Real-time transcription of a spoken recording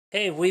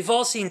Hey, we've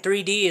all seen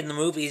 3D in the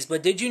movies,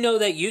 but did you know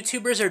that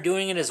YouTubers are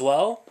doing it as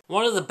well?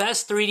 One of the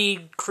best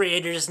 3D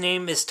creators'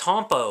 name is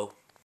Tompo.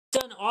 He's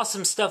done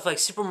awesome stuff like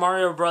Super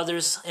Mario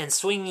Brothers and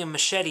swinging a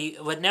machete,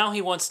 but now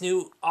he wants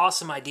new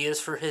awesome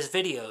ideas for his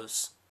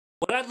videos.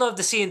 What I'd love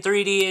to see in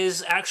 3D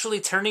is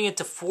actually turning it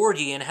to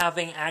 4D and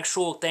having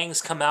actual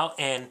things come out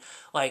and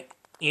like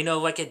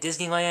at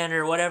Disneyland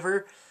or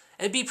whatever.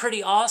 It'd be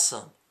pretty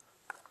awesome.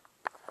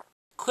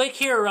 Click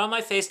here around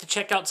my face to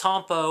check out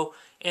Tompo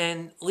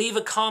and leave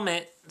a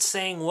comment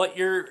saying what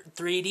your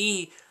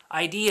 3D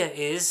idea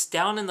is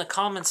down in the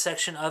comments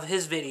section of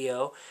his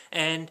video,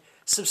 and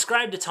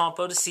subscribe to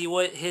Tompo to see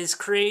what his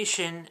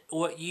creation,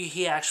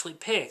 he actually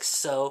picks.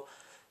 So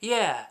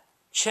yeah,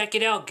 check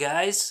it out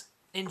guys.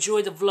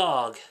 Enjoy the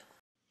vlog.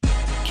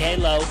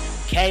 Kalo,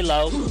 they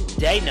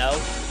know,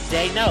 Kalo,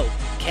 they know,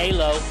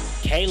 Kalo,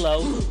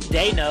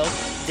 they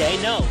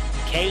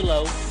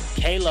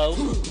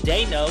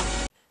know.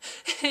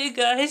 Hey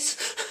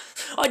guys,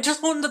 I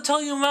just wanted to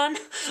tell you, man,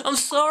 I'm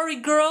sorry,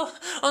 girl.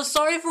 I'm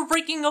sorry for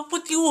breaking up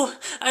with you.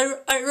 I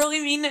really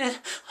mean it.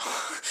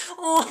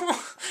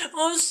 Oh,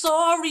 I'm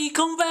sorry.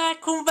 Come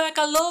back.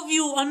 I love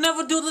you. I'll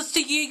never do this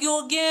to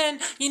you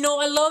again. You know,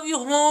 I love you,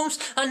 Holmes.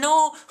 I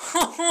know.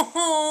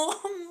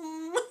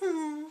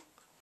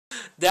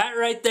 That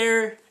right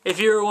there, if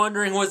you were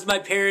wondering, was my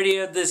parody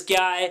of this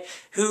guy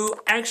who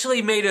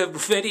actually made a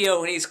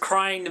video and he's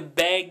crying to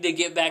beg to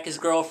get back his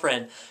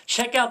girlfriend.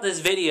 Check out this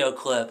video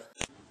clip.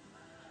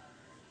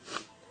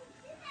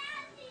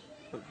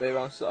 But babe,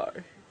 I'm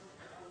sorry.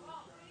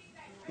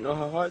 You know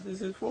how hard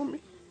this is for me?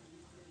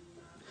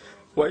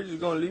 Why you just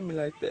gonna leave me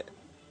like that?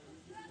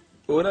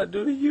 What'd I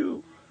do to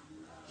you?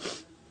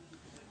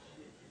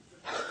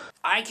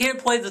 I can't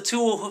play the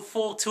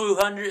full 2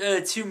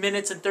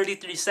 minutes and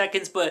 33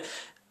 seconds, but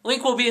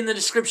link will be in the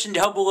description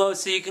down below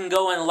so you can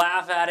go and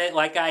laugh at it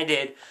like I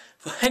did.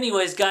 But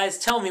anyways, guys,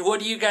 tell me, what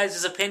are you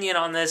guys' opinion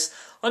on this?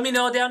 Let me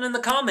know down in the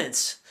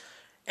comments.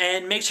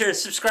 And make sure to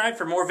subscribe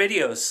for more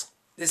videos.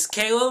 This is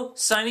Kalo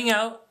signing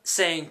out,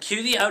 saying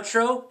cue the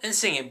outro and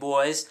sing it,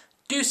 boys.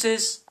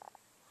 Deuces.